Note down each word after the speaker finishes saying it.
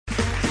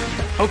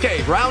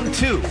Okay, round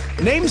two.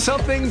 Name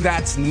something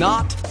that's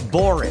not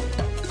boring.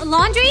 A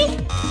laundry?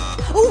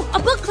 Ooh, a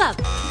book club.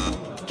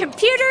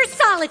 Computer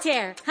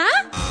solitaire,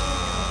 huh?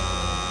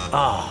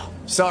 Ah,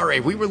 oh, sorry.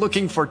 We were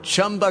looking for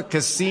Chumba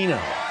Casino.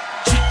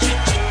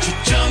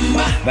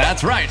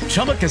 That's right.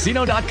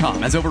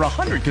 ChumbaCasino.com has over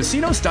 100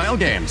 casino-style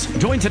games.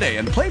 Join today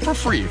and play for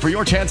free for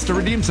your chance to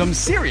redeem some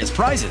serious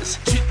prizes.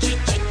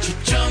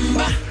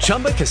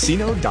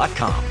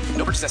 ChumbaCasino.com.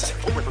 No purchase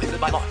necessary. Void where prohibited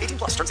by law. 18+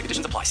 terms and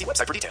conditions apply. See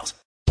website for details.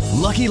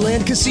 Lucky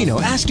Land Casino,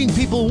 asking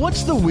people,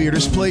 what's the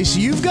weirdest place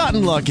you've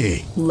gotten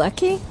lucky?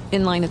 Lucky?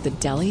 In line at the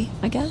deli,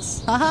 I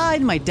guess? Aha,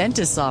 in my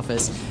dentist's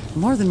office.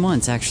 More than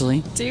once,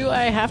 actually. Do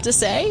I have to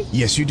say?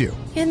 Yes, you do.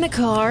 In the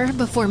car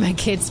before my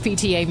kids'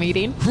 PTA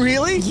meeting.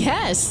 Really?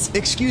 Yes.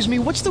 Excuse me,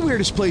 what's the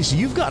weirdest place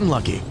you've gotten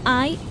lucky?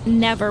 I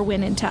never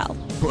win and tell.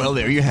 Well,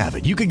 there you have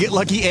it. You can get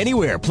lucky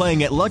anywhere,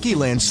 playing at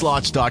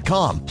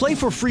LuckyLandSlots.com. Play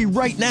for free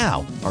right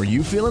now. Are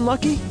you feeling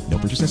lucky? No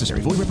purchase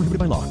necessary. Void where prohibited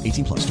by law.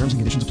 18+. Terms and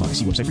conditions apply.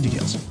 See website for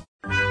details.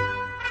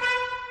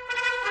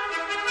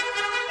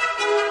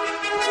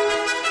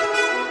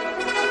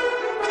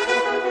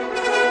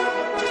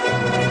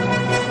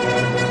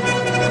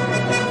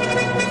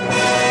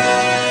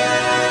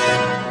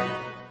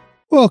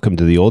 Welcome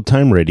to the Old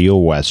Time Radio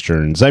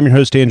Westerns. I'm your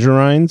host, Andrew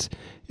Rhynes,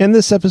 and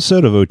this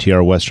episode of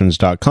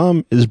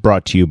OTRWesterns.com is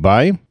brought to you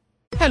by...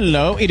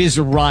 Hello, it is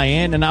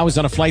Ryan, and I was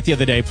on a flight the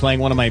other day playing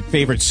one of my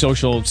favorite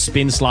social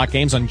spin slot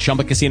games on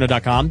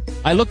ChumbaCasino.com.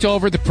 I looked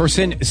over at the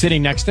person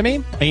sitting next to me,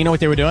 and you know what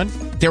they were doing?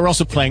 They were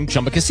also playing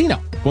Chumba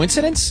Casino.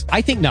 Coincidence?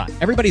 I think not.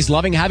 Everybody's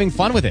loving having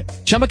fun with it.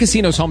 Chumba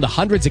Casino is home to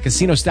hundreds of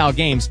casino-style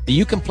games that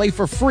you can play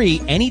for free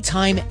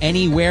anytime,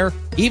 anywhere,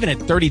 even at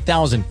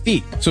 30,000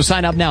 feet. So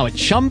sign up now at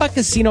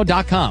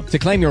ChumbaCasino.com to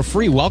claim your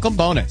free welcome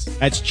bonus.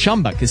 That's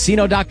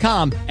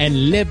ChumbaCasino.com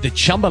and live the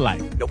Chumba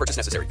life. No purchase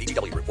necessary.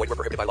 VGW. Void where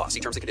prohibited by law. See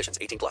terms and conditions.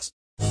 18+.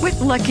 With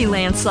Lucky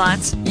Land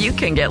Slots, you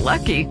can get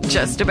lucky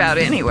just about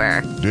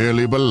anywhere.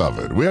 Dearly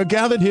beloved, we are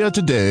gathered here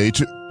today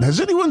to...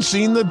 Has anyone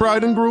seen the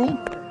bride and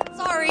groom?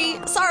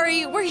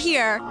 Sorry, we're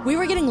here. We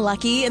were getting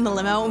lucky in the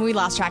limo and we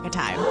lost track of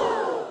time.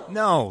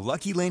 No,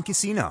 Lucky Land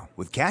Casino,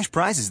 with cash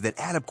prizes that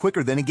add up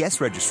quicker than a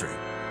guest registry.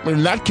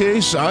 In that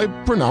case, I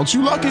pronounce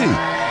you lucky.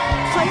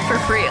 Play for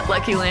free at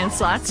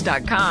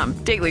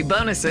LuckyLandSlots.com. Daily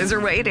bonuses are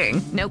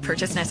waiting. No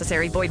purchase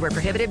necessary. Void where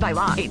prohibited by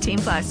law.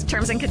 18+.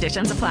 Terms and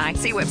conditions apply.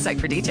 See website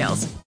for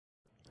details.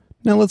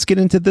 Now let's get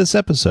into this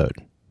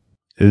episode.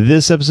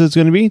 This episode is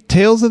going to be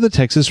Tales of the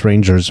Texas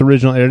Rangers.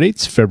 Original air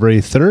dates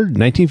February 3rd,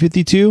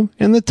 1952,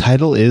 and the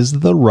title is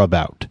The Rub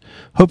Out.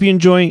 Hope you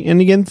enjoy,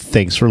 and again,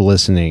 thanks for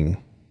listening.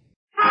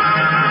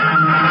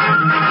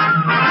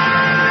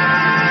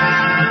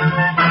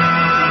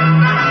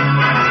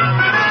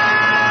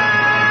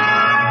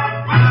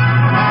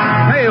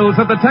 Tales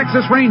of the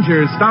Texas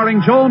Rangers,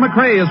 starring Joel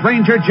McRae as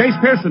Ranger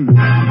Jace Pearson.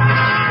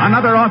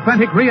 Another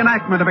authentic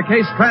reenactment of a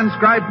case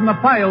transcribed from the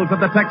files of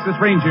the Texas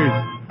Rangers.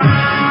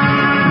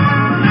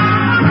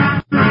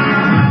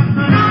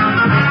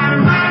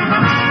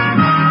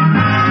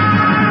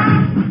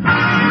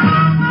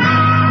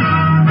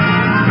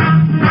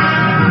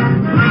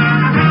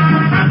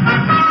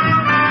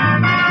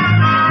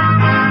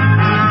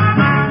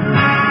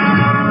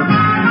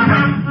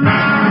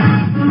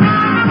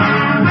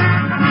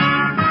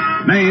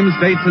 Names,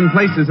 dates, and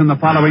places in the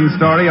following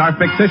story are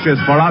fictitious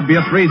for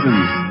obvious reasons.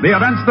 The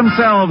events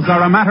themselves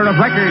are a matter of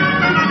record.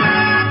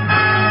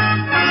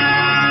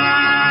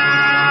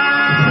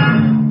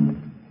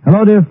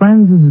 Hello, dear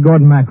friends. This is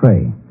Gordon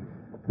MacRae.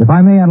 If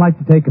I may, I'd like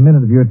to take a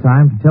minute of your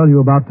time to tell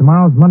you about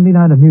tomorrow's Monday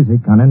Night of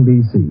Music on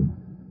NBC.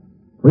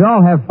 We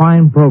all have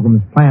fine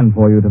programs planned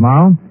for you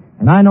tomorrow,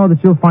 and I know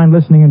that you'll find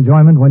listening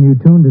enjoyment when you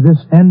tune to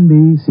this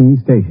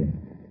NBC station.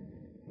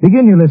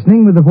 Begin your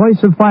listening with the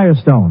voice of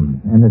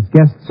Firestone and its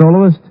guest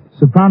soloist,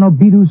 soprano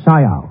Bidu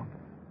Sayao.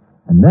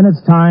 And then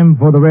it's time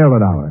for the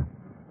Railroad Hour.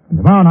 And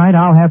tomorrow night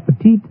I'll have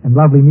petite and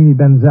lovely Mimi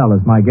Benzel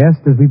as my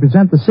guest as we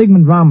present the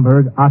Sigmund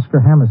Romberg Oscar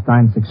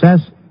Hammerstein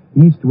success,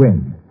 East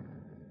Wind.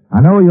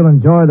 I know you'll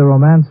enjoy the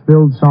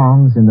romance-filled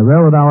songs in the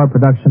Railroad Hour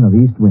production of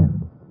East Wind.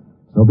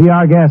 So be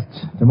our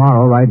guests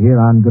tomorrow right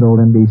here on good old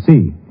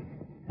NBC.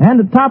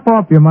 And to top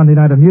off your Monday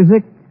Night of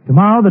Music,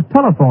 tomorrow the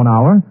Telephone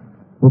Hour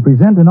will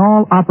present an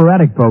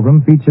all-operatic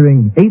program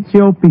featuring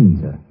Ezio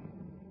Pinza.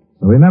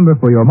 So remember,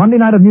 for your Monday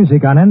Night of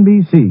Music on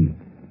NBC,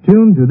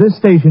 tune to this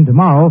station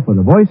tomorrow for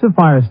the voice of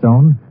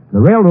Firestone, the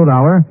Railroad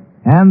Hour,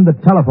 and the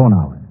Telephone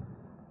Hour.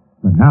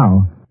 But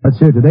now, let's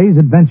hear today's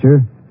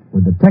adventure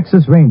with the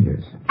Texas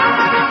Rangers.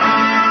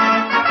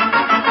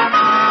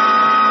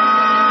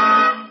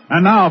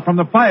 And now, from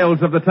the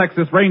files of the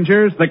Texas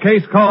Rangers, the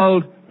case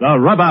called The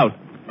Rub Out.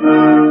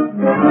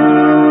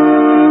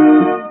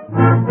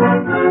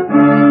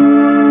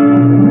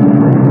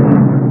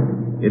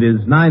 It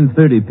is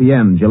 9:30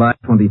 p.m., July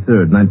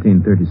 23rd,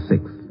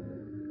 1936.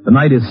 The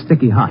night is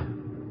sticky hot.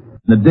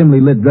 In the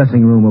dimly lit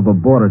dressing room of a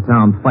border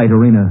town fight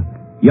arena,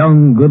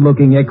 young,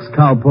 good-looking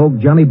ex-cowpoke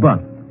Johnny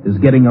Butt is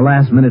getting a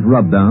last-minute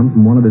rub-down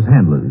from one of his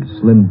handlers,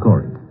 Slim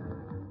Corey.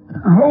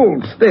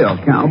 Hold still,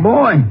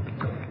 cowboy.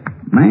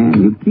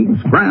 Man, you keep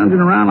scrounging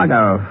around like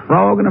a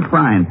frog in a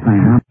frying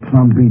pan. I'm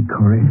plumb beat,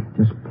 Corey.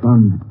 Just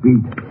plumb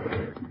beat.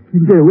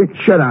 You did a wicked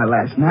shutout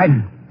last night.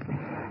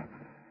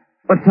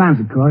 What time's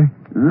it, Corey?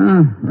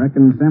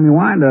 Reckon Sammy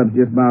Wind-Up's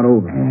just about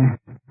over.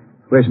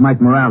 Where's Mike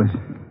Morales?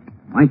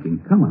 Mike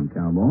ain't coming,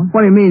 cowboy.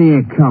 What do you mean he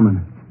ain't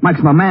coming?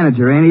 Mike's my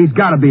manager, ain't he? He's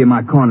got to be in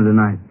my corner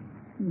tonight.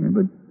 Yeah,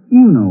 but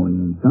you know he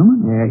ain't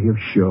coming. Yeah, he'll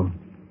show.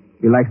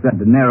 He likes that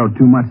dinero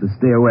too much to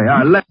stay away. All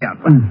right, let me up.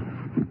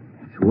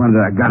 It's a wonder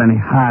I got any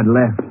hide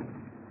left.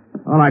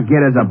 All I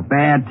get is a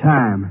bad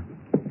time.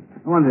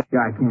 No wonder this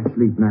guy can't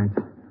sleep nights.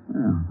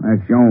 Well,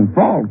 that's your own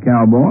fault,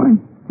 cowboy.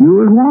 You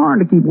was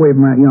warned to keep away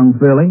from that young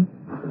filly.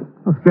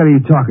 What filly are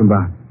you talking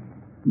about?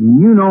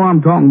 You know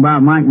I'm talking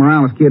about Mike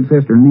Morales' kid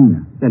sister,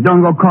 Nina. Then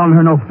don't go calling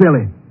her no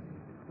filly.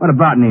 What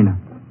about Nina?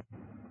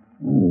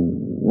 Oh,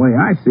 way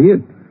I see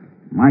it,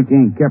 Mike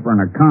ain't kept her in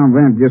a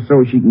convent just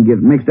so she can get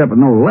mixed up with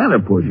no leather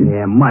pusher.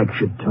 Yeah, Mike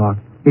should talk.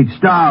 He'd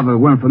starve if it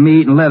weren't for me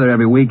eating leather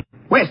every week.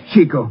 Where's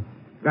Chico?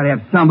 Gotta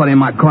have somebody in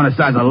my corner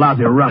size a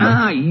lousy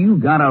rubber. You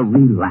gotta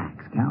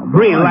relax, cowboy.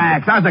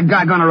 Relax? How's a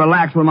guy gonna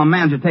relax when my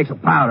manager takes a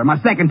powder? My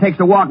second takes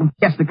a walk and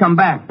gets to come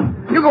back.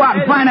 You go out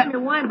and find it.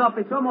 Wind up.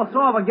 It's almost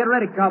over. Get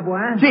ready, cowboy,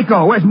 huh?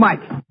 Chico, where's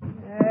Mike?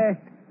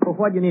 For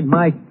what you need,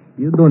 Mike?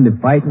 You doing the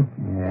fighting?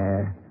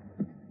 Yeah.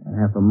 I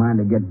have a mind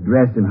to get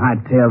dressed and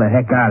hightail the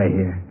heck out of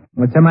here.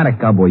 What's the matter,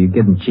 cowboy? You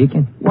getting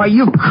chicken? Why,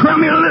 you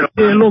crummy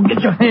little...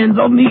 Get your hands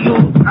on me, you...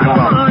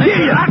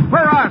 That's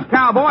for us,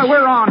 cowboy.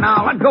 We're on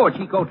now. Let go of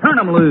Chico. Turn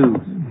him loose.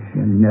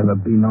 There'll never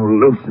be no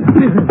looser.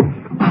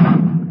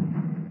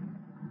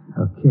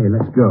 Okay,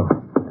 let's go.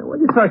 What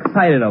are you so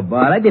excited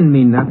about? I didn't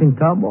mean nothing,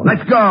 cowboy.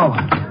 Let's go.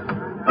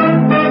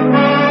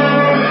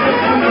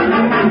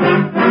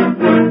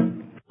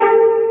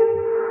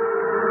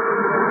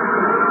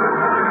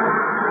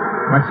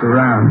 What's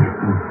around?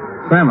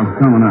 Salmon's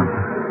coming up.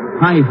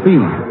 How you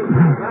feeling?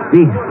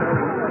 Beat.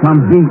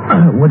 I'm beat.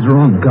 What's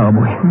wrong,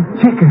 cowboy?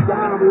 Chicken.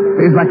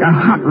 It's like a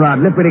hot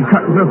rod lippity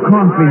cut through a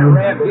cornfield.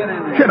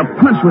 Should have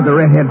punched with the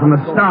redhead from the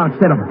start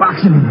instead of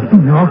boxing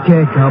him.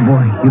 Okay,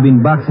 cowboy. You've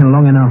been boxing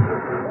long enough.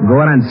 Go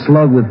out and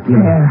slug with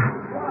him. Yeah.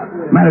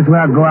 Might as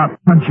well go out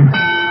and punch him.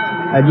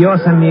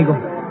 Adios, amigo.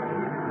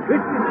 This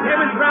is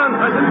Kevin Brown,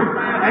 cousin.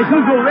 As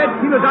usual, Red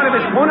Keeler's out of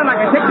his corner like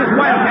a Texas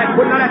wildcat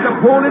putting out at the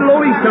poor little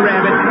old Easter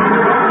rabbit.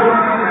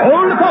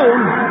 On the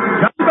phone,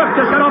 Johnny Buck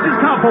just got off his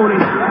cow pony.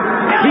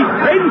 He's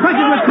trading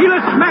punches with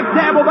Keeler smack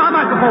dab over our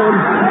microphone.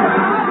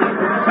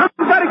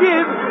 Something's got to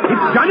give.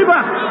 It's Johnny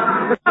Buck.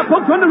 The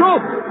cowpoke's on the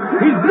rope.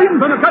 He's bleeding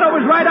from the cut over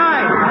his right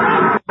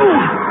eye. Ooh,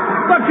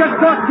 Buck just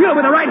caught Keeler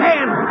with the right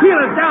hand.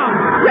 Keeler's down.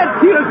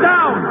 Red Keeler's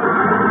down.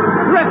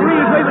 The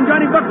referee is waving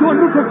Johnny Buck to a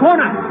neutral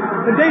corner.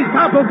 The day's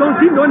cowpoke don't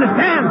seem to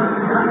understand.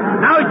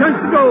 Now he turns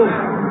to go.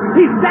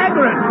 He's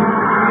staggering.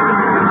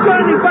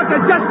 Johnny Buck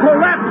has just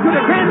collapsed to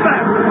the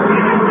canvas.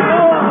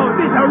 Oh,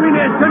 this arena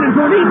has turned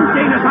into an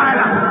insane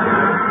asylum.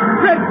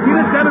 Red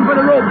Keeler's grabbing for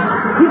the rope.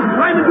 He's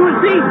climbing to his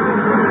feet.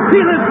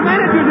 Keeler's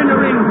manager's in the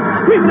ring,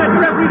 screaming at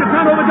the referee to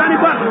count over Johnny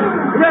Buck.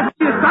 The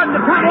referee is starting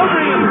to count over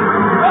him.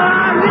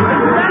 Ah, listen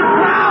to that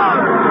crowd.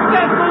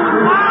 They're going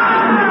wild.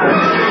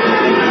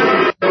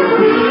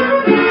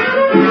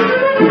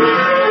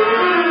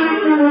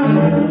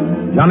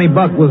 Johnny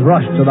Buck was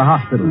rushed to the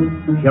hospital.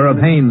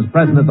 Sheriff Haynes,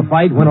 present at the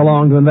fight, went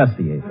along to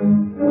investigate.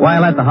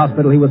 While at the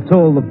hospital, he was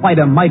told the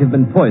fighter might have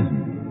been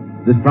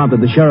poisoned. This prompted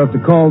the sheriff to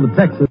call the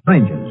Texas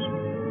Rangers.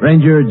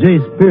 Ranger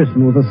Jace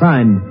Pearson was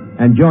assigned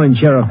and joined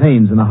Sheriff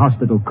Haynes in the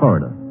hospital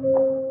corridor.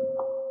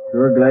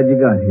 Sure glad you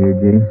got here,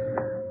 Jace.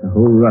 The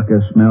whole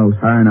ruckus smells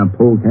higher than a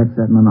polecat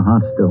sitting on a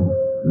hot stove.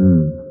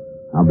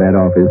 How bad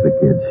off is the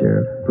kid,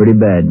 Sheriff? Pretty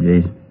bad,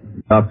 Jace.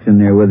 Doc's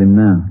in there with him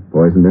now.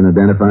 Poison been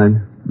identified?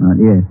 Not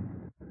yet.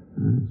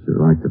 I'd sure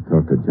like to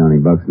talk to Johnny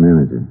Buck's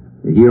manager.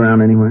 Is he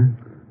around anywhere?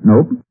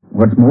 Nope.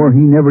 What's more, he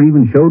never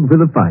even showed for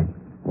the fight.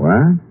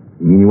 What?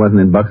 You mean he wasn't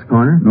in Buck's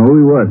corner? No,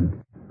 he wasn't.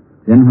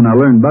 Then when I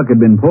learned Buck had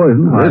been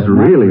poisoned... This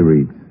really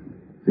reeks.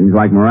 Seems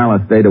like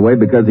Morales stayed away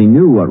because he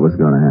knew what was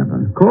going to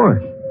happen. Of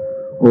course.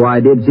 Oh,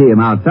 I did see him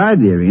outside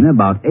the arena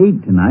about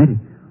 8 tonight.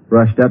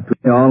 Rushed up to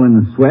me all in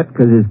a sweat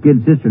because his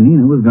kid sister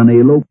Nina was going to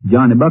elope with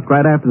Johnny Buck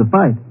right after the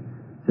fight.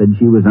 Said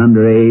she was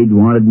underage,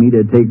 wanted me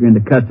to take her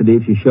into custody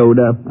if she showed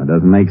up. That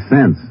doesn't make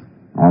sense.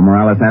 All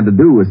Morales had to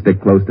do was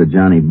stick close to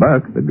Johnny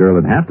Buck. The girl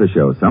would have to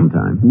show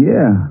sometime.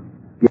 Yeah.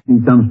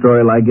 Getting some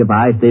story like if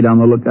I stayed on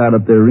the lookout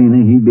at the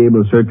arena, he'd be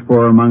able to search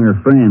for her among her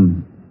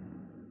friends.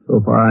 So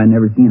far, I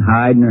never seen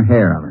hide nor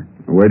hair of her.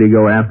 Where'd he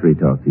go after he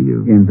talked to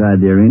you? Inside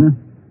the arena.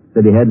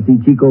 Said he had to see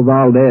Chico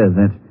Valdez.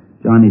 That's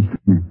Johnny's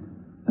trainer.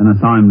 And I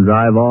saw him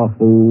drive off,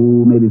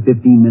 maybe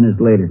 15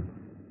 minutes later.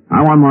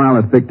 I want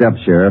Morales picked up,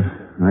 Sheriff.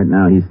 Right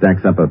now, he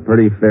stacks up a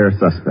pretty fair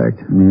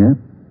suspect. Yeah.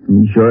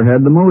 He sure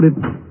had the motive.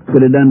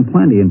 Could have done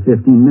plenty in 15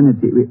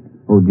 minutes.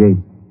 Oh, Jay,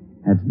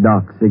 that's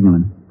Doc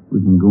signaling. We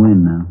can go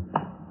in now.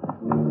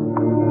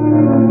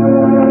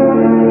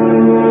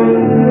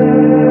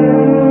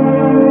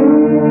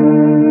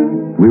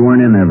 We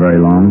weren't in there very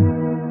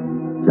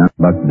long. John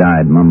Buck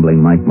died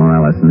mumbling Mike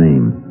Morales'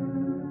 name.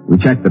 We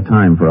checked the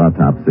time for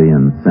autopsy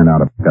and sent out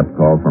a pickup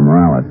call for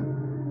Morales.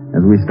 As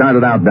we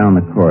started out down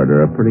the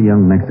corridor, a pretty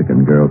young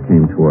Mexican girl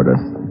came toward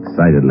us,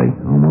 excitedly,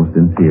 almost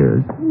in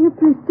tears. Can you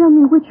please tell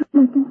me which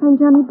one I can find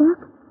Johnny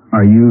Buck?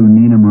 Are you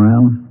Nina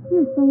Morales?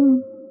 Yes, I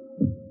am.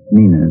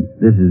 Nina,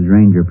 this is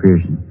Ranger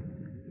Pearson.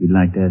 He'd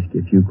like to ask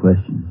you a few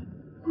questions.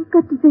 I've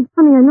got to see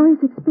Johnny. I know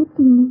he's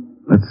expecting me.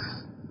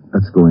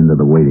 Let's go into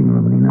the waiting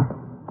room, Nina.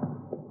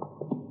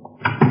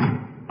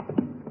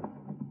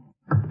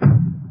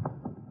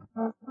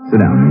 Sit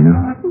down,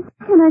 Nina.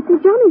 Can I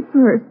see Johnny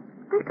first?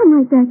 I'll come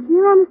right back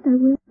here. Honest, I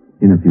will.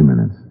 In a few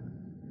minutes.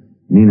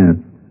 Nina,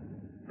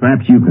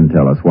 perhaps you can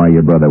tell us why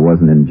your brother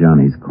wasn't in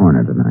Johnny's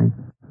corner tonight.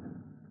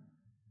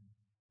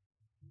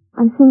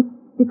 I think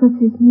because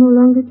he's no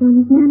longer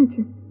Johnny's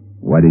manager.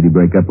 Why did he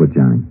break up with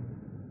Johnny?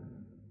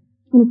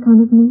 On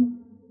account of me.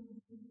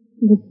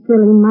 The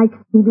silly Mike,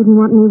 he didn't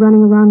want me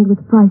running around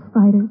with prize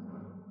fighters.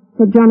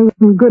 Said Johnny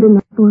wasn't good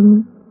enough for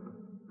me.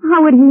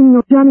 How would he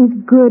know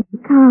Johnny's good,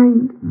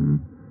 kind?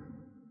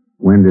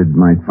 When did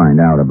Mike find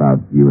out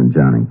about you and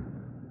Johnny?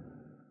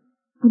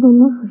 I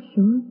don't know for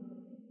sure.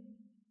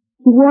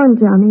 He warned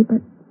Johnny,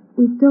 but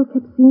we still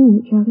kept seeing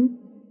each other.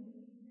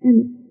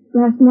 And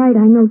last night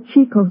I know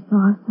Chico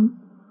saw us. And,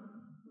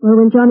 well,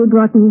 when Johnny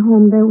brought me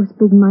home, there was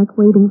Big Mike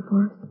waiting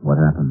for us. What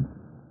happened?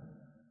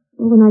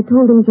 Well, when I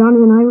told him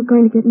Johnny and I were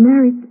going to get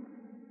married,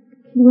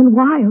 he went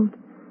wild.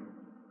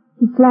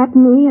 He slapped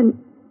me, and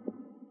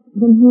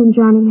then he and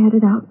Johnny had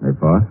it out. They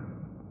fought?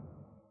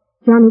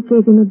 Johnny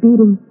gave him a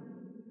beating.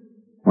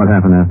 What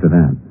happened after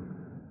that?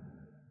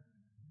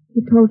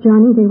 He told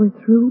Johnny they were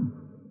through.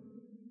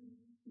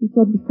 He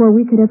said before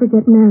we could ever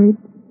get married,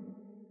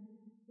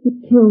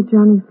 he'd kill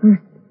Johnny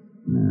first.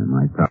 Yeah,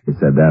 Mike probably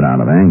said that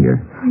out of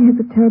anger. He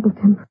has a terrible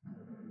temper.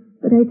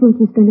 But I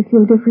think he's going to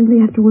feel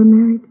differently after we're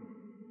married.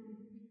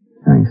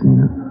 Thanks,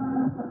 Nina.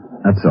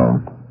 That's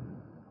all.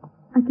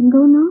 I can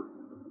go now?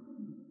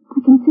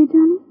 I can see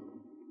Johnny?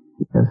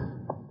 Yes.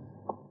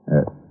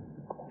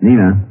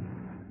 Nina.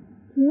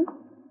 Yes?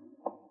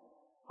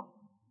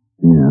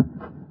 Nina,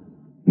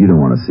 you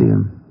don't want to see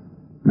him.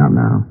 Not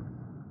now.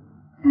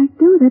 I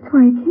do. That's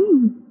why I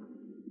came.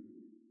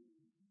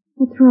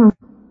 What's wrong?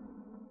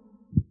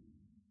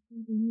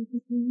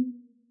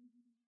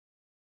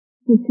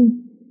 Is he?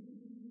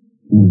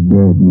 He's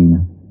dead,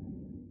 Nina.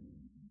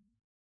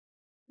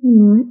 I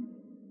knew it.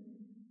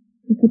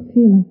 I could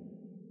feel it.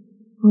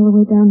 All the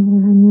way down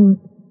here, I knew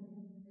it.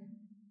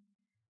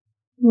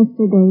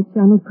 Yesterday,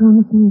 Johnny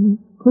promised me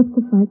he'd quit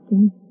the fight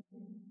game.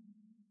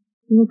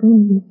 We were going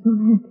to be so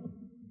happy.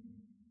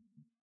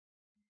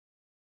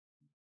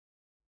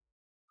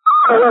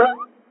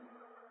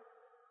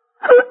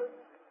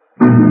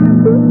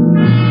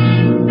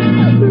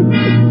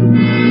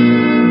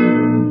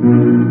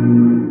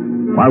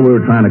 While we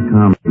were trying to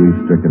calm the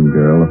grief-stricken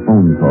girl, a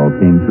phone call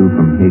came through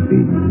from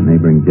Hafey, a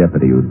neighboring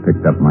deputy who'd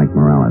picked up Mike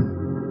Morales.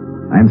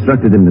 I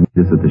instructed him to meet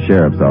us at the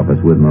sheriff's office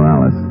with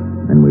Morales.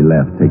 Then we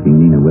left, taking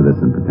Nina with us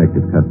in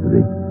protective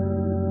custody.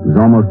 It was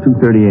almost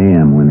 2:30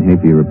 a.m. when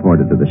Hafey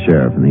reported to the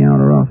sheriff in the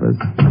outer office.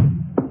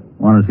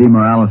 Want to see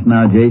Morales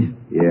now, Jace?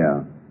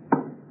 Yeah.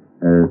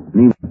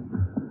 Nina,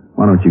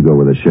 why don't you go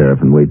with the sheriff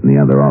and wait in the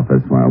other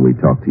office while we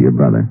talk to your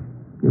brother?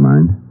 You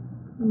mind?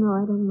 No,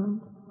 I don't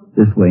mind.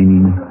 This way,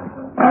 Nina.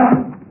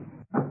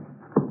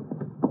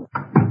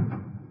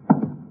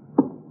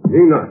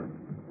 Nina,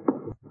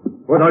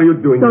 what are you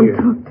doing Don't here?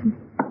 talk to me.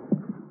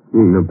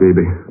 Nina,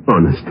 baby,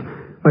 honest.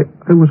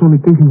 I was only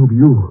thinking of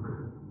you.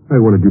 I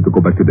wanted you to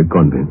go back to the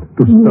convent,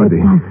 to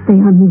study. Don't stay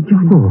on me,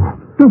 Johnny.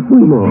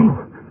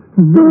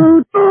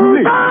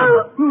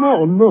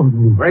 No.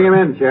 Bring him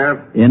in, Sheriff.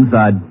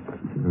 Inside.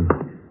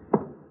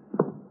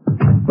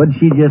 What did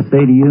she just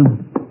say to you?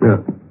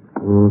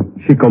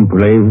 She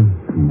complained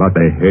about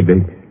a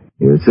headache.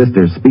 Your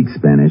sister speaks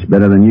Spanish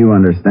better than you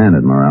understand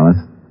it, Morales.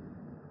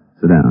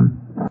 Sit down.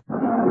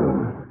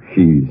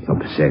 She's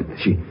upset.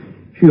 She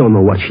don't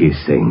know what she's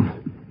saying.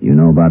 You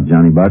know about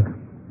Johnny Buck?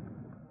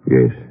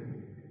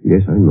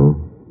 Yes, I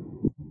know.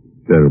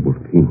 Terrible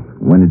thing.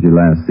 When did you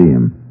last see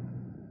him?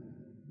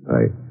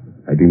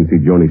 I didn't see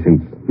Johnny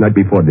since night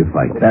before the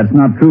fight. That's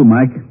not true,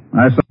 Mike.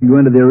 I saw you go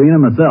into the arena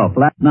myself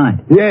last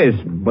night. Yes,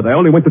 but I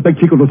only went to take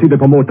Chico to see the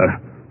promoter.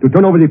 To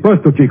turn over the purse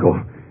to Chico.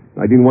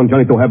 I didn't want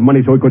Johnny to have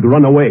money so he could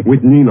run away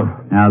with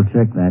Nina. I'll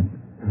check that.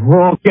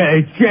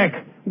 Okay,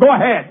 check. Go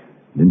ahead.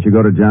 Didn't you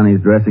go to Johnny's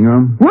dressing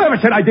room? Whoever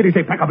said I did is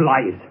a pack of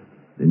lies.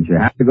 Didn't you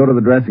have to go to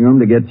the dressing room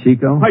to get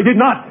Chico? I did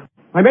not.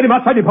 I met him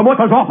outside the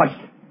promoter's office.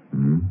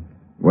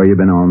 Where you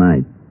been all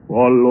night?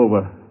 All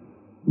over.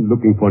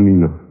 Looking for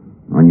Nina.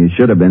 When you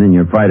should have been in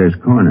your fighter's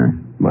corner.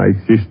 My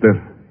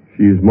sister.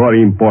 She is more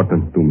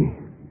important to me.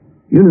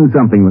 You knew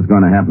something was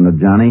going to happen to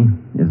Johnny.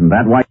 Isn't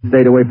that why you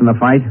stayed away from the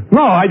fight?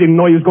 No, I didn't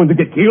know he was going to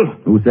get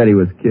killed. Who said he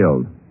was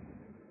killed?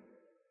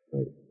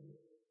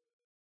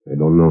 I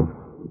don't know.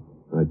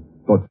 I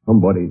thought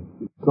somebody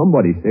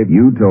said...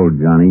 You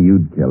told Johnny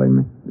you'd kill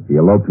him if he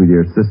eloped with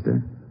your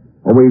sister.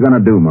 What were you going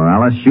to do,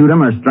 Morales? Shoot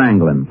him or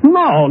strangle him?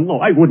 No,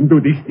 I wouldn't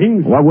do these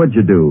things. What would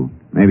you do?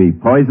 Maybe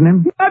poison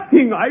him?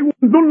 Nothing. I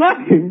wouldn't do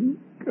nothing.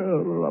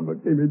 Caramba,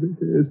 ¿qué me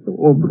dice esto,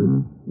 hombre?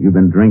 You've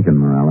been drinking,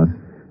 Morales.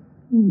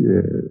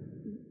 Yeah,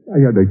 I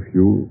had a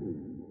few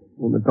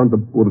on account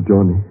of poor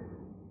Johnny.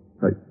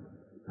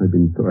 I've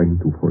been trying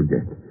to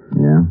forget.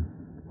 Yeah?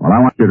 Well, I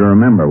want you to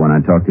remember when I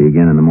talk to you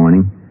again in the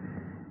morning.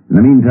 In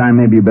the meantime,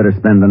 maybe you better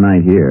spend the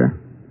night here.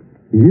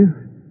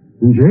 Here?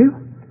 In jail?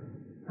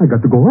 I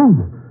got to go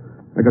home.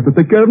 I got to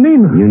take care of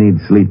Nina. You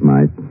need sleep,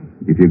 Mike.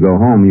 If you go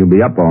home, you'll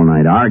be up all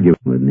night arguing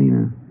with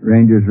Nina.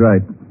 Ranger's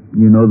right.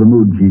 You know the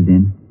mood she's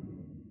in.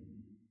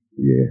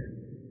 Yeah.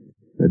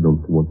 I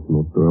don't want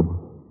no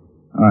trouble.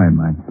 All right,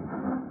 Mike.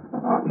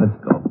 Let's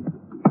go.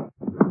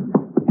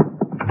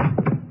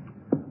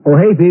 Oh,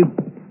 hey, Pete.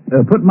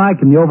 Put Mike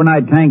in the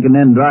overnight tank and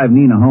then drive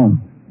Nina home.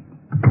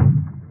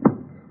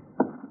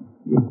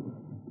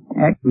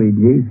 Actually,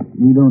 Jace,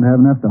 you don't have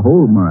enough to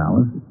hold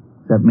Morales,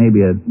 except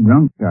maybe a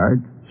drunk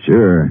charge.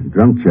 Sure,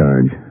 drunk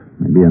charge.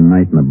 Maybe a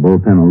night in the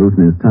bullpen will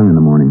loosen his tongue in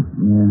the morning.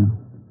 Yeah.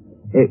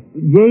 Hey,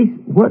 Jace,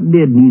 what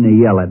did Nina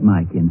yell at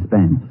Mike in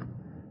Spanish?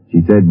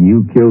 She said,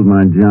 "You killed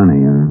my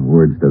Johnny," or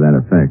words to that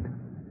effect.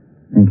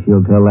 Think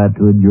she'll tell that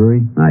to a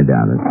jury? I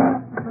doubt it.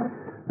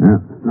 Well,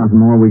 nothing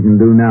more we can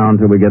do now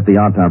until we get the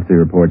autopsy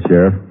report,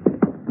 Sheriff.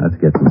 Let's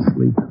get some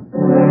sleep.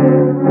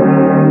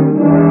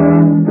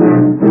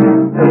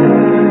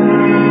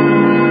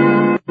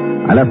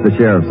 I left the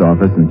sheriff's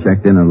office and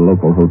checked in at a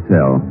local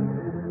hotel.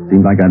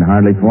 Seemed like I'd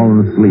hardly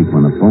fallen asleep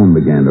when the phone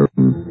began to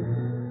ring.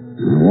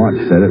 My watch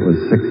said it was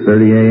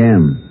 6:30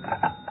 a.m.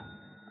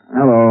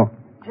 Hello.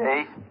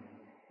 Jace?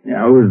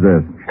 Yeah, who's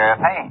this? Sheriff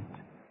Haynes.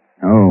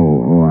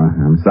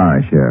 I'm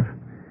sorry, Sheriff.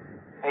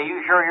 Hey,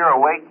 you sure you're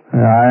awake?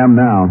 I am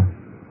now.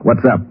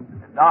 What's up?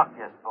 The doc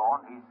just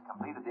phoned. He's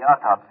completed the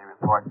autopsy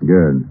report.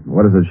 Good.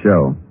 What does it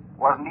show?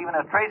 Wasn't even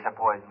a trace of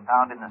poison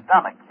found in the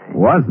stomach, Jace.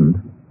 Wasn't?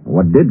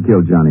 What did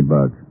kill Johnny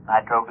Buck?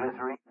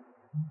 Nitroglycerine.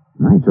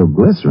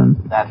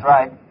 Nitroglycerin? That's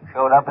right.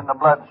 Showed up in the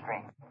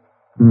bloodstream.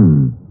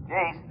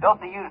 Jace, don't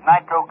they use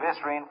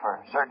nitroglycerine for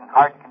certain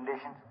heart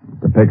conditions?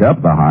 To pick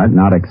up the heart,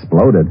 not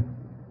explode it.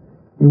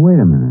 Hey, wait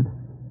a minute.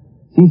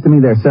 Seems to me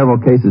there are several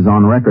cases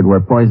on record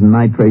where poison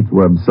nitrates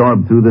were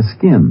absorbed through the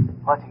skin.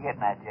 What's he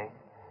getting at, Jace?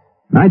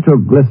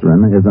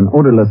 Nitroglycerin is an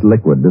odorless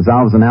liquid,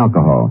 dissolves in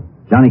alcohol.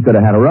 Johnny could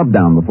have had a rub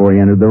down before he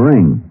entered the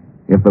ring.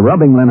 If the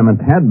rubbing liniment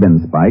had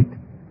been spiked,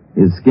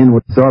 his skin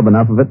would absorb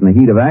enough of it in the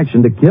heat of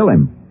action to kill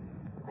him.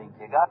 Think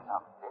you got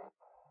something,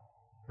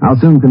 Jace? How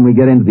soon can we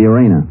get into the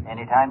arena?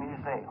 Anytime you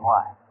say.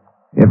 Why?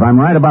 If I'm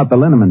right about the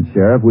liniment,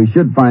 Sheriff, we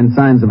should find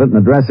signs of it in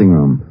the dressing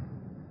room.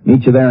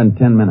 Meet you there in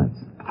 10 minutes.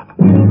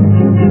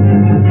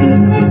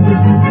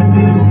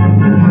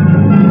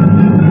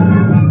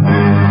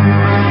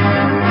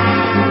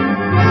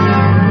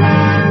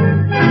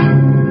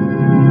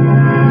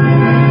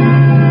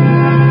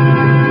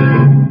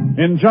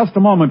 In just a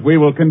moment, we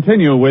will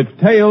continue with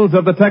Tales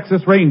of the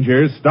Texas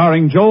Rangers,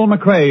 starring Joel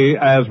McCrea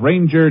as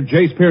Ranger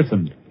Jace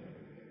Pearson.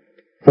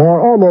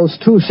 For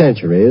almost 2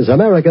 centuries,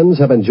 Americans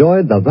have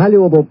enjoyed the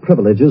valuable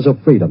privileges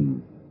of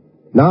freedom.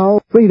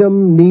 Now,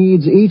 freedom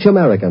needs each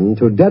American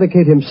to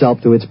dedicate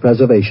himself to its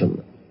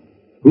preservation.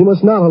 We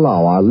must not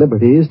allow our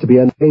liberties to be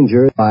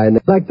endangered by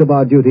neglect of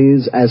our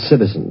duties as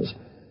citizens.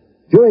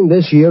 During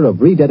this year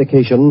of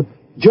rededication,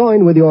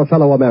 join with your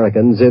fellow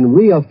Americans in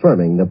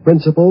reaffirming the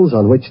principles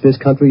on which this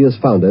country is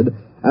founded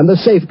and the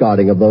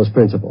safeguarding of those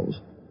principles.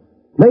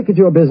 Make it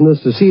your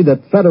business to see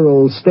that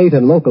federal, state,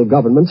 and local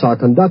governments are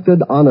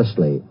conducted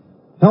honestly.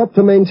 Help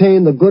to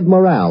maintain the good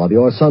morale of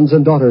your sons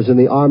and daughters in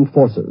the armed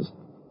forces.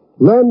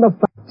 Learn the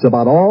facts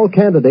about all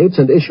candidates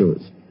and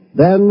issues.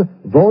 Then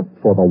vote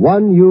for the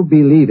one you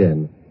believe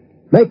in.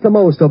 Make the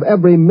most of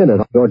every minute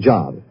of your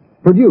job.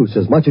 Produce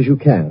as much as you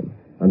can,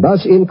 and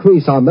thus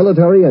increase our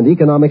military and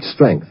economic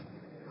strength.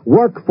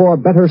 Work for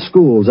better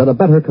schools and a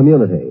better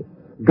community.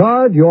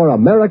 Guard your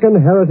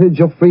American heritage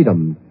of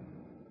freedom.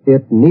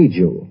 It needs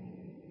you.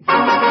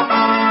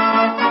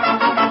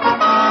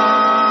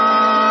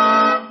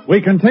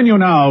 We continue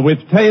now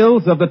with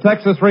Tales of the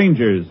Texas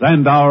Rangers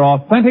and our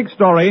authentic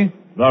story,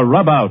 The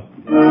Rubout.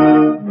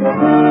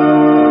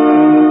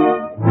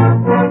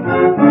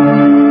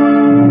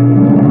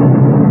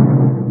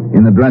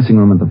 In the dressing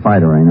room at the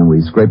fight arena,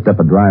 we scraped up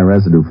a dry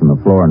residue from the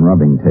floor and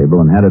rubbing table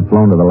and had it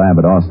flown to the lab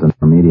at Austin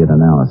for immediate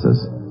analysis.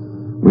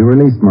 We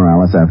released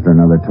Morales after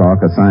another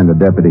talk, assigned a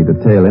deputy to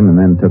tail him, and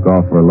then took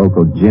off for a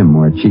local gym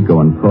where Chico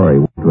and Corey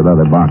worked with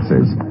other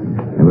boxers.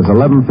 It was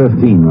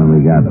 11:15 when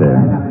we got there.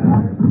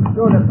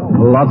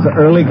 Lots of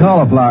early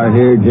cauliflower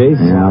here,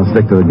 Jace. Yeah, I'll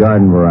stick to the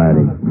garden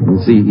variety. You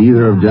see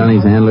either of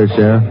Johnny's handlers,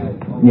 Sheriff?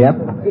 Yep.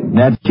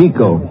 That's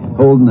Chico,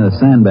 holding the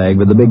sandbag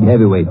with the big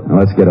heavyweight. Now,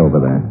 let's get over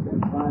there.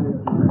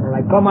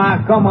 Come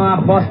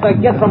on, Buster.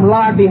 Get some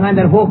lard behind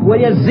that hook, will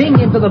you? Zing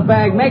into the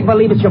bag. Make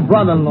believe it's your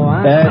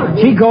brother-in-law, huh?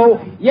 Chico.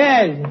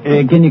 Yes.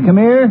 Can you come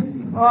here?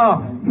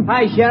 Oh,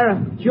 hi, Sheriff.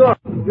 Sure.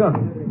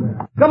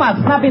 Come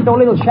on, snap into a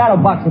little shadow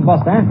boxing,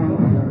 Buster, huh?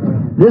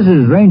 This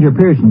is Ranger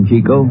Pearson,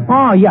 Chico.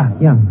 Oh, yeah.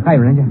 Hi,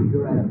 Ranger.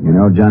 You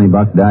know Johnny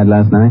Buck died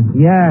last night?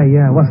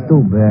 Yeah. What's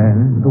too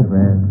bad?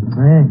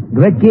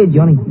 Great kid,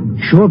 Johnny.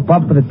 Sure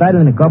popped for the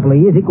title in a couple of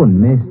years. He couldn't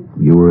miss.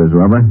 You were his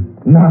rubber?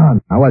 No,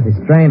 I was his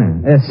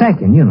trainer.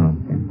 Second, you know.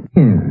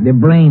 The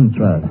brain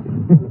trust.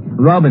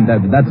 Robin,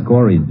 that's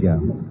Corey's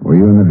job. Were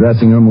you in the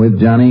dressing room with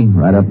Johnny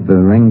right up to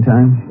ring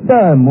time?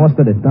 Most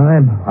of the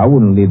time. I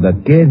wouldn't leave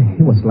that kid.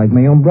 He was like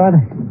my own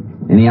brother.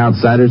 Any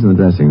outsiders in the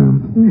dressing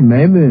room?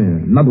 Maybe.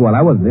 Not while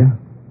I was there.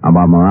 How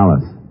about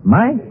Morales?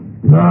 Mike?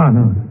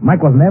 No.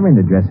 Mike was never in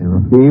the dressing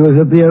room. He was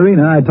at the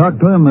arena. I talked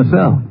to him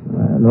myself.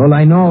 Well, all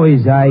I know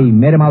is I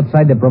met him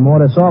outside the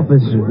promoter's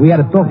office. We had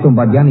to talk to him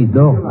about Johnny's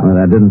dough. Well,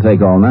 that didn't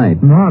take all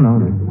night. No.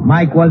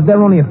 Mike was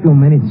there only a few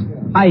minutes.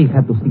 I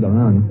had to stick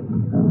around.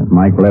 If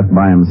Mike left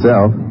by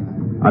himself,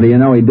 how do you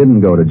know he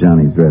didn't go to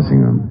Johnny's dressing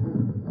room?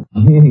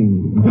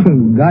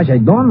 Gosh, I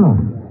don't know.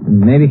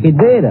 Maybe he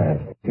did.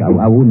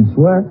 I wouldn't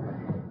swear.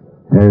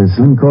 Is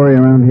Slim Corey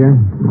around here?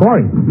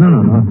 Corey?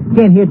 No.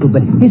 Can't hear too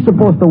bad. He's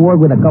supposed to work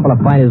with a couple of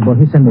fighters, but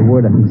he sent the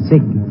word that he's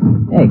sick.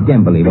 Hey,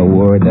 can't believe a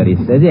word that he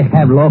says. They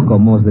have loco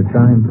most of the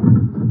time.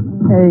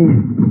 Hey,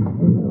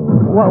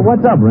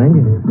 what's up,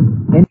 Ranger?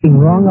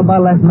 Anything wrong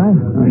about last night?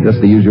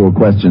 Just the usual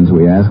questions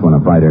we ask when a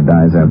fighter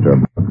dies after a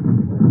bout.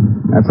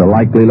 That's a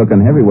likely-looking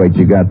heavyweight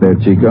you got there,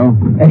 Chico.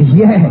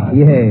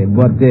 Yeah,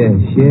 but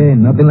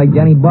nothing like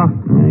Johnny Buck.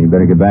 Yeah, you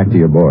better get back to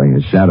your boy.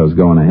 His shadow's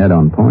going ahead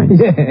on point.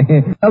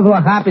 Yeah, that's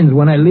what happens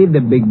when I leave the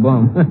big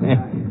bum.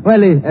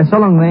 Well, so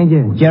long,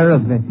 Ranger,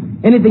 Sheriff.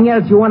 Anything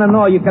else you want to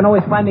know, you can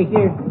always find me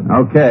here.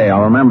 Okay,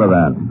 I'll remember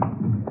that.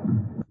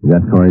 You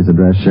got Corey's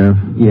address, Sheriff?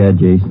 Yeah,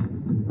 Jace.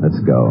 Let's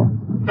go.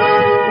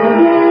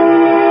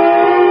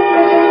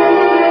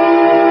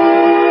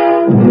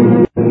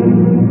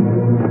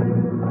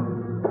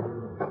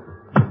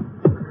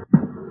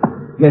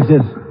 Guess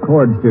this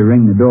cord's to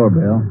ring the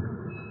doorbell.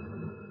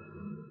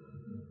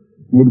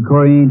 Maybe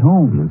Corey ain't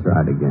home. Let's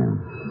try it again.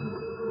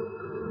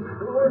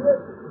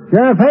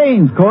 Sheriff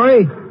Haynes,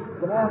 Corey.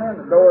 Come on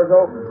in, the door's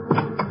open.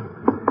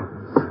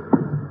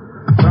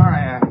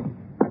 Sorry, I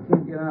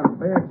can't get out of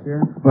bed,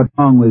 Sheriff. What's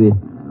wrong with you?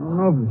 I don't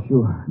know for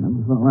sure.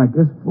 Never felt like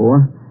this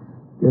before.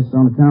 Guess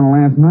on account of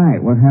last night.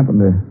 What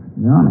happened to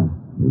Johnny?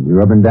 Did you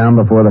rub him down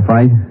before the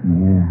fight?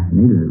 Yeah,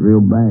 needed it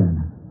real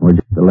bad. Where'd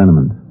you get the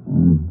liniment?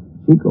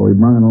 Chico, he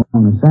brung it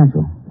along the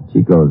satchel.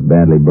 Chico's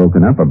badly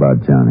broken up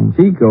about Johnny.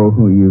 Chico?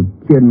 Who, you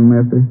kidding,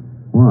 mister?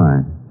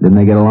 Why? Didn't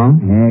they get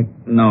along? Heck,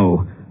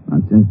 no.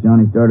 Not since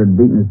Johnny started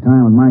beating his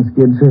time with Mike's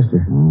kid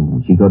sister.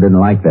 Oh, Chico didn't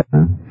like that,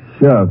 huh?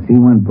 Shucks, he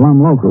went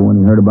plumb loco when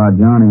he heard about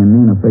Johnny and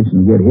Nina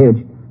fixing to get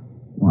hitched.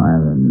 Why,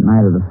 the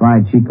night of the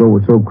fight, Chico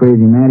was so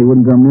crazy mad he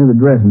wouldn't come near the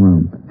dressing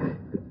room.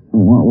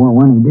 Well,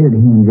 when he did,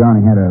 he and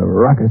Johnny had a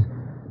ruckus.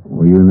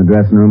 Were you in the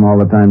dressing room all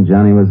the time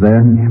Johnny was there?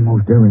 Yeah,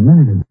 most every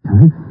minute of the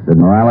time. Did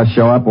Morales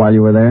show up while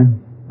you were there?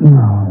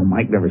 No,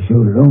 Mike never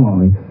showed at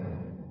all.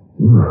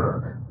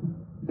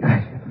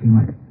 Gosh, I feel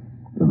like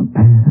I'm gonna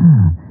pass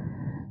out.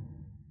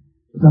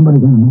 Somebody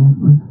got an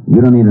aspirin?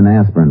 You don't need an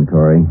aspirin,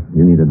 Corey.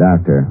 You need a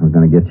doctor. We're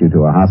going to get you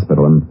to a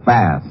hospital, and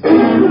fast.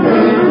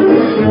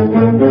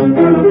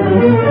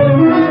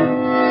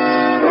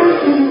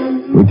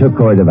 We took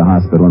Corey to the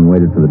hospital and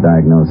waited for the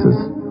diagnosis.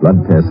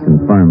 Blood tests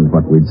confirmed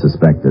what we'd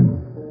suspected.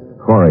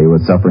 Corey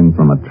was suffering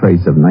from a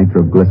trace of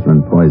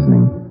nitroglycerin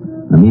poisoning.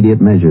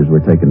 Immediate measures were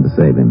taken to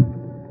save him.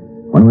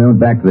 When we went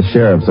back to the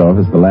sheriff's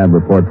office, the lab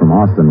report from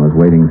Austin was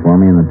waiting for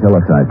me in the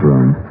teletype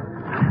room.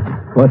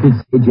 What's it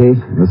say, Jace?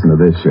 Listen to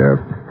this,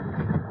 Sheriff.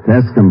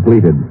 Test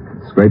completed.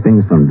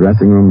 Scrapings from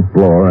dressing room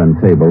floor and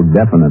table,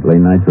 definitely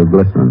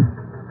nitroglycerin.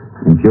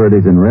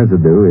 Impurities in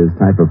residue is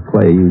type of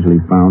clay usually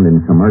found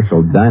in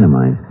commercial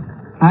dynamite.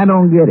 I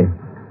don't get it.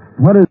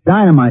 What has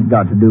dynamite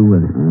got to do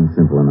with it?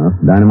 Simple enough.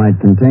 Dynamite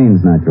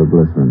contains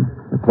nitroglycerin.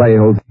 The clay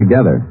holds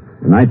together.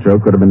 The nitro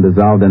could have been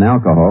dissolved in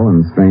alcohol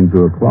and strained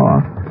through a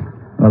cloth.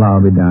 Well,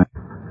 I'll be darned.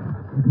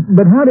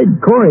 But how did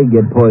Corey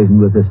get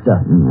poisoned with this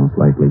stuff? Most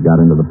likely got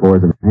into the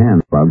pores of his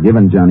hand while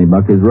giving Johnny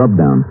Buck his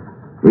rub-down.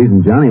 The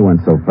reason Johnny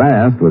went so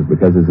fast was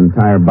because his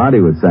entire body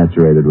was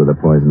saturated with a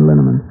poison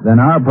liniment. Then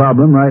our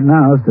problem right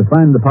now is to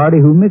find the party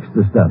who mixed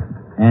the stuff.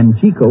 And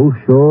Chico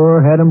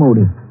sure had a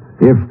motive.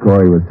 If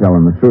Corey was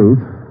telling the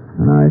truth.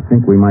 And I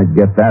think we might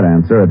get that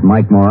answer at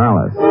Mike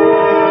Morales.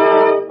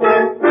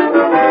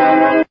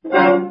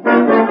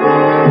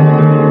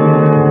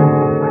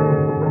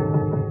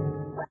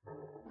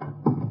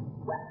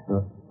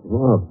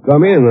 Oh,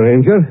 come in,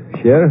 Ranger.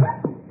 Sheriff.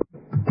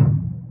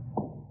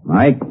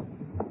 Mike?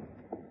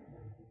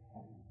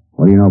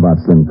 What do you know about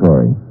Slim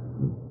Corey?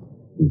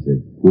 He's a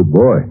good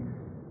boy.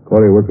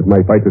 Corey worked with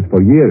my fighters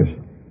for years,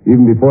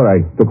 even before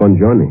I took on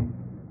Johnny.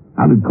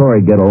 How did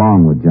Corey get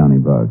along with Johnny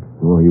Buck?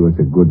 Oh, he was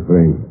a good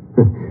friend.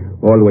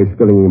 Always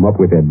filling him up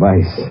with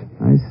advice.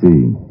 I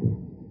see.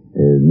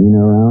 Is Nina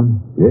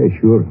around? Yeah,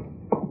 sure.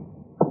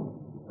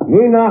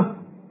 Nina!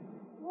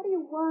 What do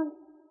you want?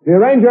 The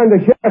ranger and the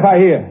sheriff are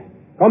here.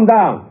 Come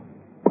down.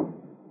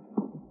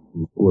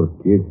 Poor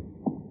kid.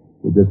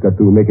 We just got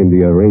through making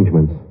the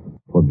arrangements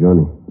for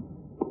Johnny.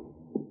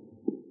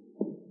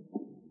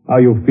 How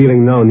are you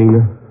feeling now,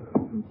 Nina?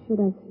 How should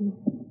I feel?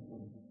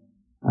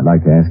 I'd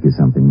like to ask you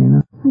something,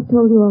 Nina. I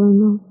told you all I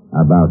know.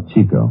 About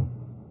Chico.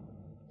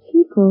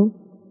 Chico?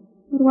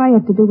 What do I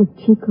have to do with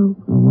Chico?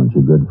 Well, weren't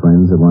you good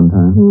friends at one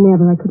time?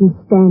 Never. I couldn't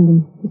stand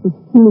him. He was a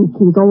sneak.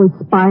 He was always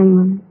spying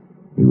on me.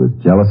 He was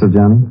jealous of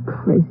Johnny?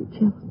 Crazy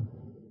jealous.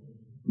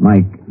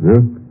 Mike,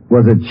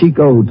 was it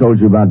Chico who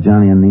told you about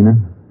Johnny and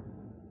Nina?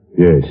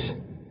 Yes.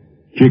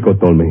 Chico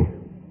told me.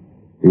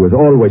 He was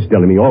always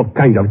telling me all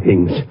kinds of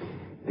things.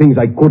 Things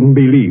I couldn't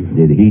believe.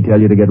 Did he tell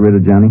you to get rid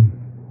of Johnny?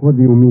 What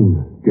do you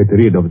mean, get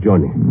rid of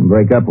Johnny?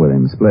 Break up with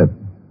him, split.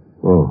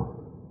 Oh.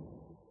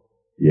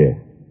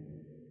 Yeah.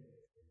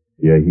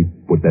 Yeah, he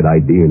put that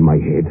idea in my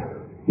head.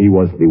 He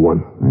was the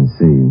one. I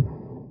see.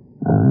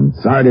 I'm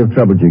sorry to have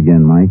troubled you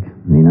again, Mike.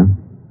 Nina.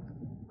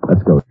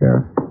 Let's go,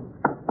 Sheriff.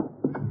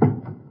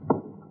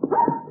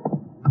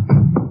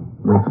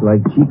 Looks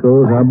like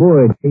Chico's our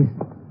boy, Chase.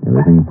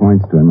 Everything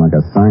points to him like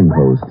a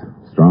signpost.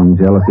 Strong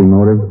jealousy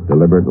motive,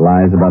 deliberate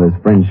lies about his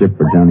friendship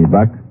for Johnny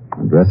Buck,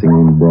 a dressing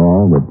room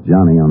brawl with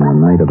Johnny on the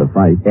night of the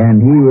fight.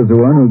 And he was the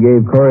one who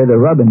gave Corey the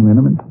rubbing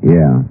liniment.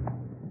 Yeah.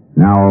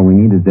 Now all we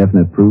need is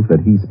definite proof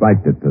that he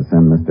spiked it to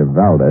send Mr.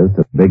 Valdez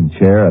to the big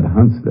chair at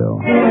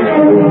Huntsville.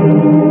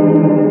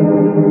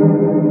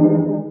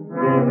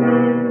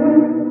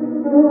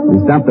 We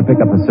stopped to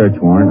pick up a search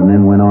warrant and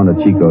then went on to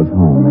Chico's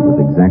home. It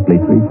was exactly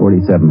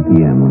 3:47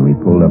 p.m. when we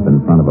pulled up in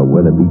front of a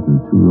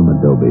weather-beaten two-room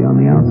adobe on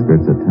the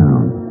outskirts of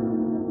town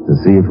to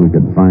see if we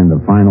could find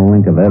the final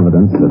link of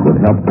evidence that would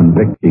help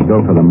convict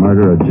Chico for the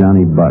murder of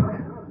Johnny Buck.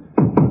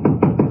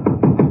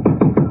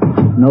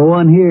 No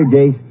one here,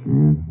 Jace.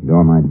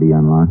 Door might be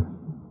unlocked.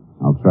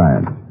 I'll try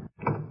it.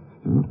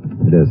 No,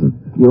 it isn't.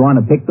 You want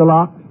to pick the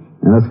lock?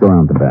 Now, let's go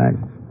around the back.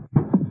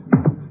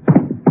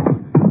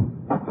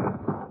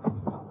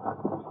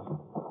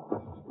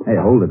 Hey,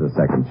 hold it a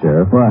second,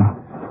 Sheriff. What?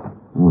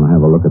 I want to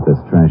have a look at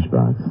this trash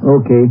box.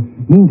 Okay.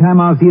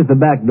 Meantime, I'll see if the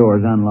back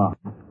door's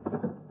unlocked.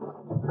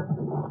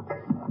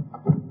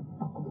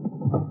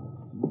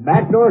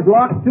 Back door's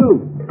locked,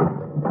 too.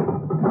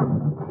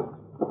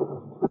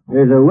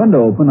 There's a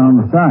window open on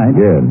the side.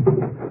 Good.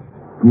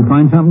 You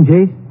find something,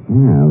 Chase?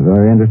 Yeah, a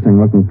very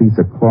interesting-looking piece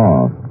of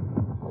cloth.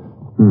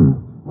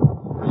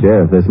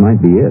 Sheriff, this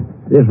might be it.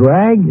 This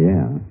rag?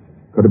 Yeah.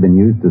 Could have been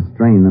used to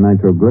strain the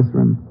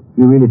nitroglycerin.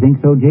 You really think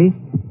so, Jace?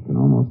 You can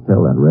almost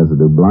tell that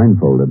residue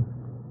blindfolded.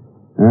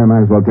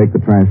 Might as well take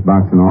the trash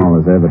box and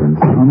all as evidence.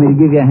 Want me to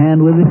give you a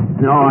hand with it?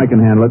 No, I can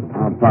handle it.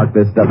 I'll park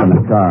this stuff in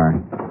the car.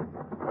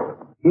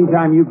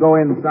 Meantime, you go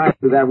inside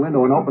through that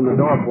window and open the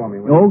door for me.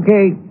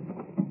 Okay.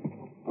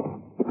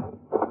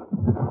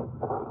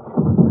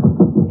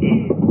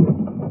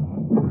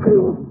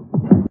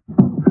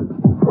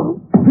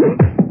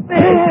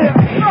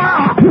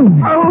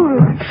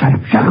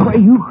 Shut up. Are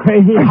you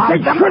crazy?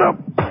 Shut up.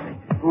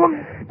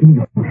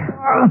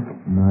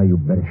 Now you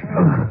better shut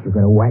up. You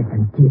got a wife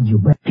and kids. You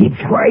better keep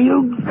shut up. Why are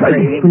you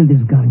crazy? Fill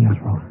this gun in your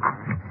throat.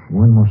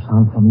 One more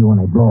sound from you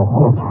and I blow a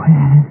hole through it.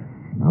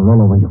 Now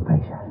roll over on your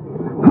face.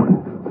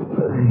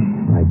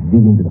 I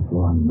dig into the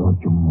floor and don't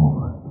you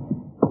move.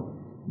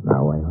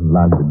 Now I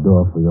unlock the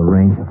door for your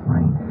ranger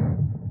friend.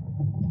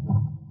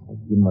 I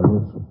give him a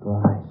little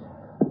surprise.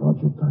 Don't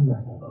you turn your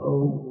head.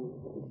 Oh.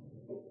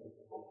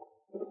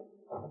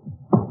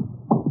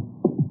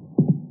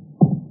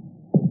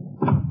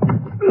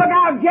 Look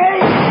out, Jay!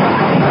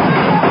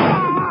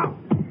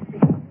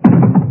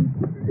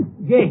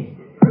 Jay,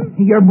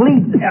 you're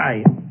bleeding.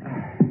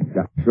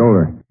 Got a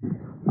shoulder.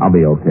 I'll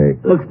be okay.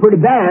 Looks pretty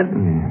bad.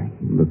 Yeah,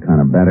 you look kind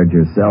of battered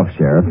yourself,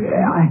 Sheriff.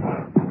 Yeah, I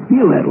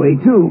feel that way,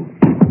 too.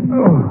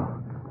 Oh.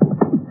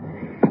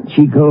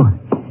 Chico,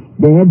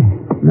 dead?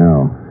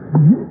 No.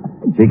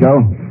 Chico?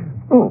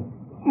 Oh,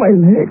 my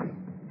legs.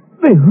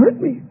 They hurt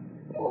me.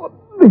 Oh,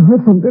 they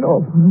hurt something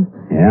awful.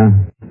 Yeah?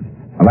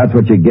 Well, that's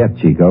what you get,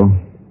 Chico.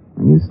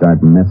 When you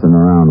start messing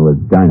around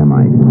with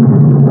dynamite.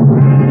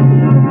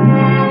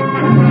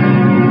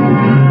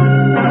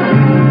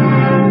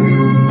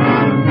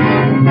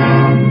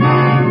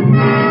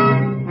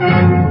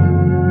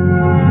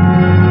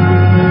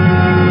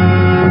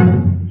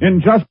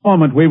 In just a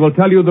moment, we will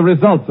tell you the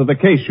results of the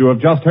case you have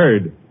just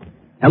heard.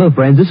 Hello,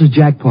 friends. This is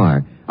Jack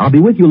Parr. I'll be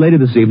with you later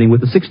this evening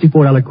with the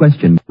 $64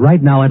 question.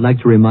 Right now, I'd like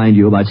to remind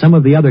you about some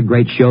of the other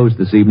great shows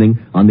this evening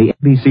on the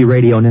NBC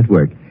Radio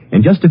Network.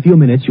 In just a few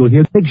minutes, you'll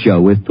hear The Big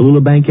Show with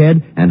Tallulah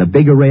Bankhead and a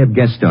big array of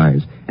guest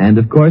stars. And,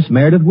 of course,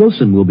 Meredith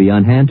Wilson will be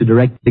on hand to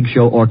direct Big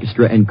Show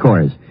Orchestra and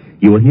Chorus.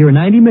 You will hear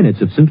 90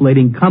 minutes of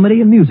scintillating comedy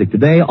and music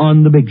today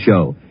on The Big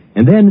Show.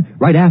 And then,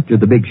 right after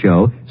The Big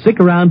Show, stick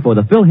around for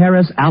the Phil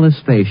Harris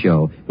Alice Faye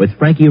Show with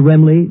Frankie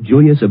Remley,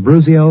 Julius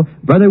Abruzio,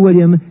 Brother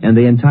William, and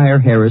the entire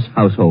Harris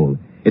household.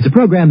 It's a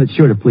program that's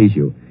sure to please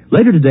you.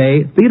 Later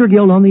today, Theater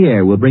Guild on the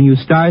Air will bring you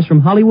stars from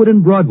Hollywood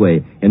and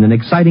Broadway in an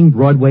exciting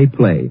Broadway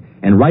play.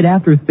 And right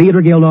after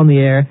Theater Guild on the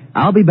Air,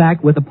 I'll be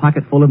back with a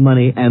pocket full of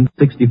money and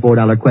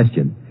 $64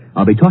 question.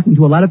 I'll be talking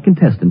to a lot of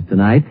contestants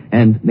tonight,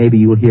 and maybe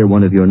you'll hear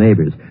one of your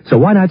neighbors. So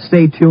why not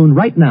stay tuned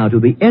right now to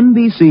the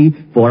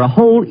NBC for a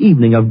whole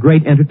evening of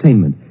great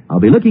entertainment. I'll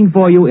be looking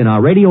for you in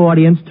our radio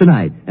audience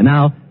tonight. And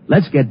now,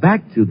 let's get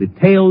back to the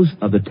tales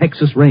of the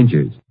Texas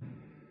Rangers.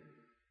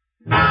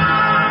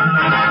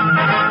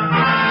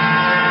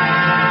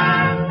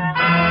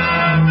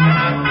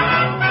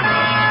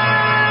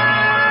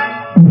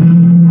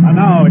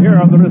 now, here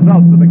are the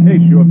results of the case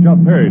you have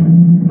just heard.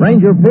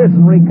 Ranger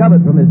Pearson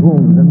recovered from his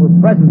wounds and was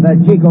present at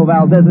Chico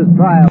Valdez's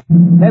trial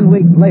 10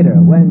 weeks later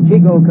when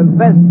Chico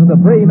confessed to the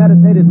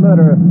premeditated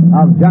murder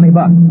of Johnny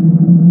Buck.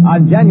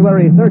 On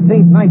January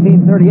 13,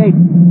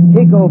 1938,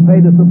 Chico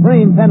paid the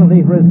supreme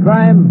penalty for his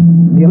crime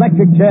in the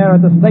electric chair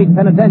at the state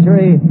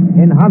penitentiary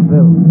in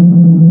Huntsville.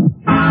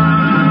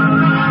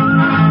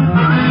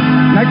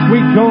 Next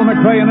week, Joel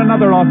McCrea in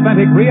another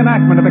authentic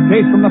reenactment of a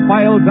case from the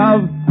files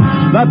of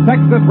the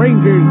Texas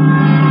Rangers.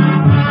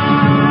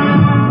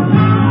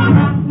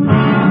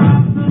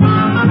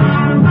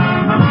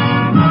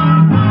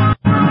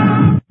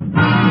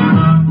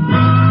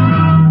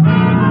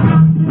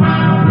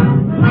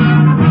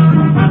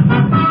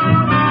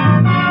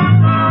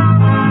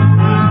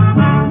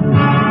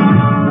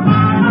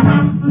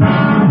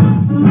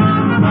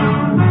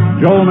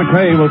 Joel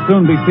McCrea will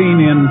soon be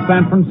seen in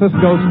San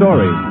Francisco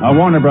Story, a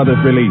Warner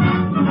Brothers release.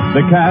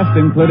 The cast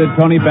included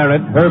Tony Barrett,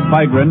 Herb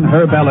Vigran,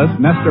 Herb Ellis,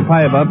 Nestor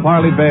Paiva,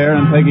 Parley Bear,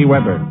 and Peggy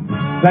Weber.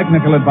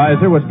 Technical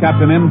advisor was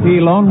Captain M.T.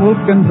 Lone Wolf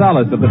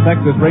Gonzalez of the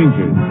Texas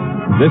Rangers.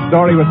 This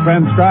story was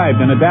transcribed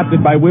and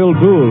adapted by Will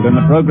Gould, and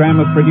the program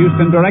was produced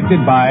and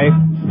directed by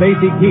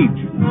Stacy Keach.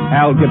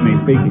 Al Gibney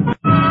speaking.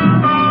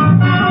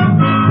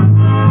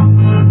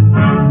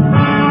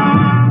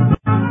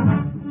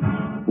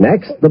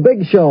 Next, The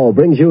Big Show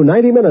brings you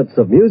 90 minutes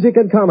of music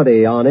and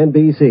comedy on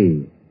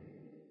NBC.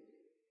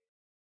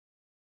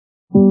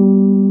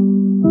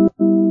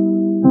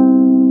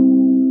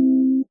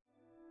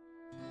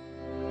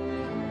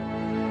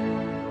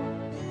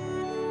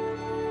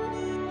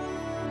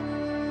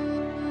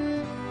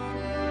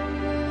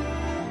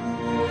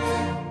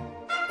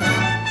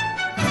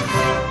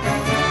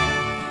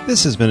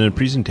 This has been a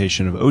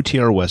presentation of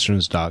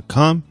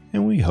OTRWesterns.com,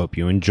 and we hope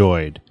you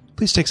enjoyed.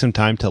 Please take some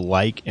time to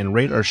like and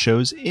rate our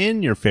shows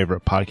in your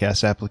favorite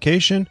podcast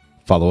application.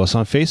 Follow us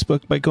on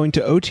Facebook by going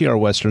to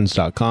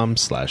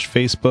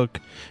OTRWesterns.com/Facebook.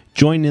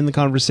 Join in the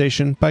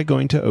conversation by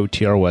going to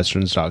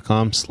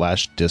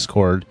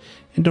OTRWesterns.com/Discord.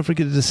 And don't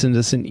forget to send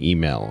us an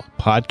email,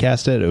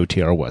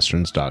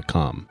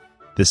 podcast@OTRWesterns.com.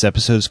 This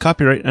episode is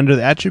copyright under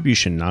the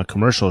Attribution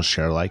Non-Commercial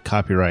Share Alike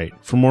copyright.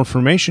 For more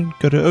information,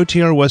 go to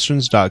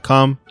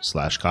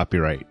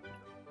OTRWesterns.com/copyright.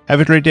 Have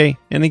a great day,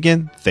 and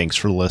again, thanks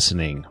for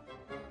listening.